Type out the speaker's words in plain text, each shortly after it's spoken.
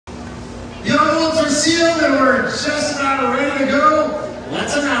sealed and we're just about ready to go.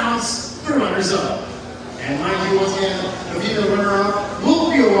 Let's announce the runners-up. And mind you, once again, the female runner-up will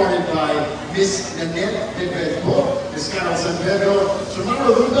be awarded by Miss Nanette Abello, Miss Carol Santiago,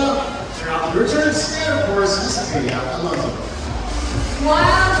 Shamara Lunda, Sir Albert Richards, and of course, Miss Abejo Alonso.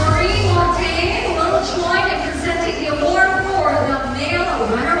 While Marie Montaigne will join in presenting the award for the male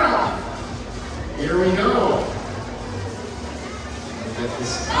runner-up. Here we go. Get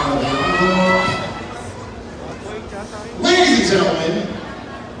this out of the envelope. Ladies and gentlemen,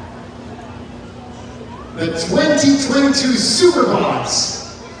 the 2022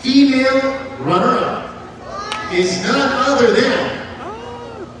 Superbods female runner-up is none other than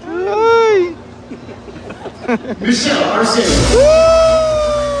Michelle Arceo.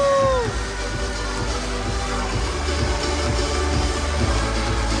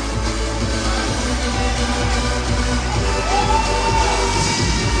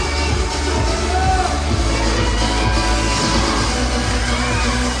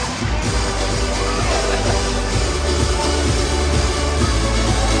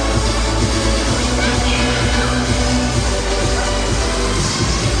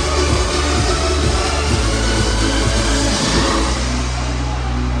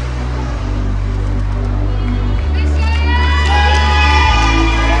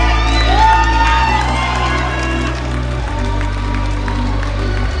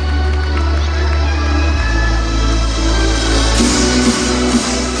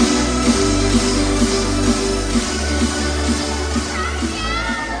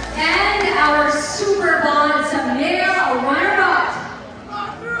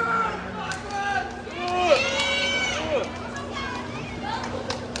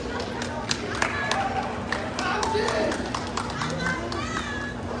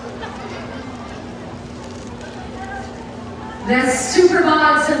 The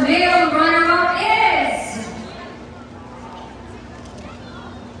Superbods male runner-up is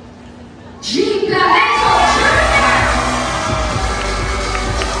Plamenco Jr.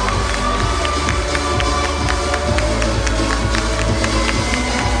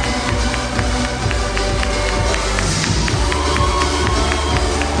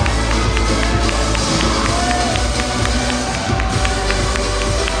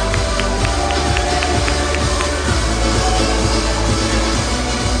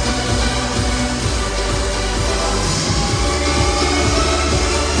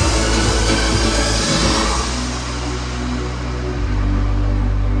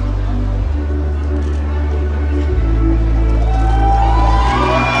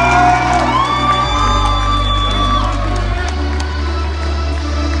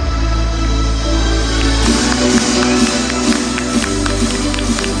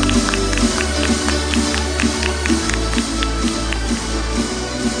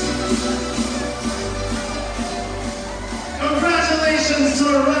 To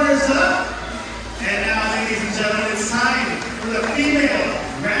our runners-up. And now, ladies and gentlemen, it's time for the female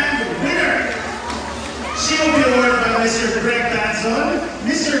grand winner. She will be awarded by Mr. Greg Banzon,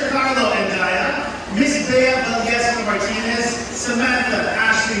 Mr. Carlo Endaya, Miss Bea Valdez Martinez, Samantha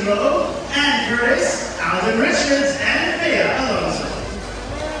Ashley Rowe, and Curtis, Alden Richards, and Bea Alonso.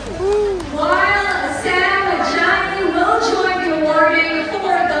 While Sam Johnny will join the awarding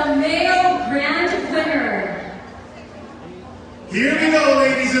for the male grand winner. Here we go,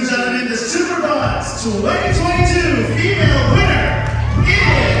 ladies and gentlemen, the Superbods 2022 female winner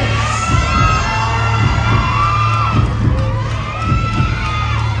is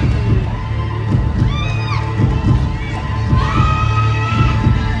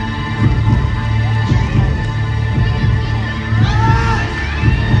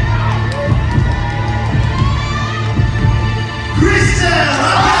Christelle.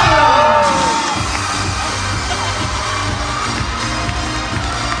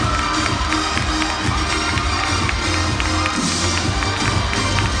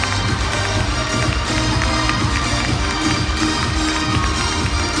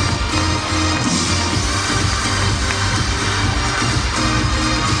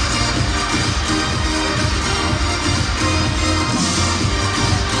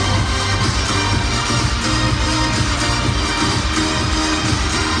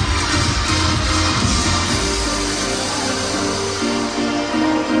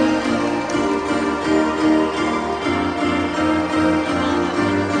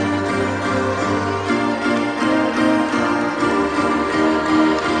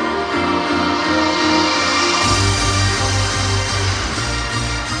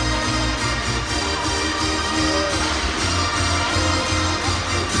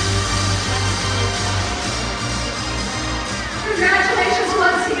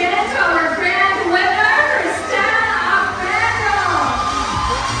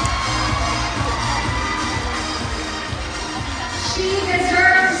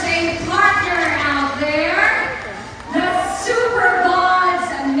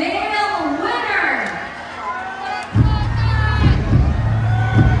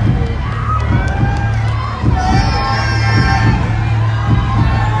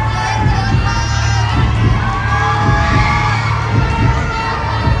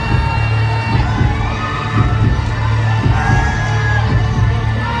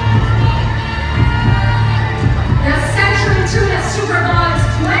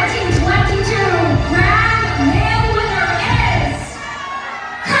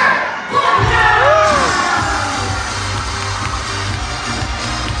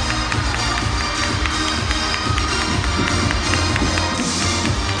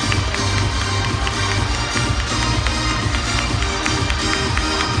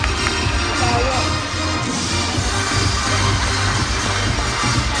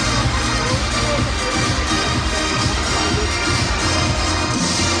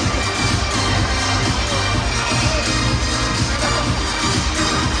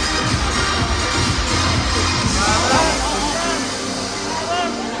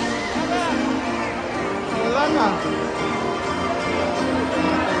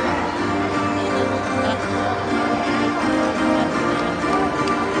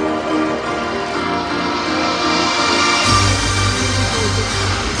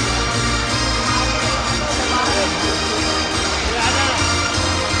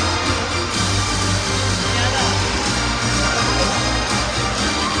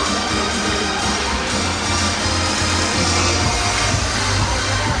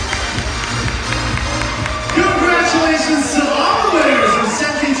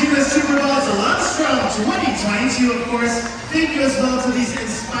 2022, of course, thank you as well to these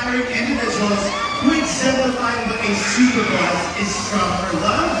inspiring individuals who exemplify what a Superbods is: strong for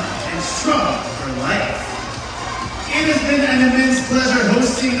love and strong for life. It has been an immense pleasure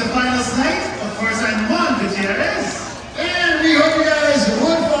hosting the finals night. Of course, I'm Juan Gutierrez. And we hope you guys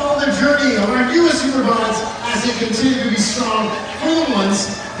would follow the journey of our newest Superbods as they continue to be strong for the ones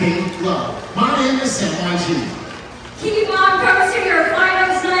they love. My name is Sam YG. Keep on posting your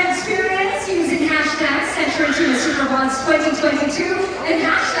finals night experience using hashtag Century Tuna Superbods 2022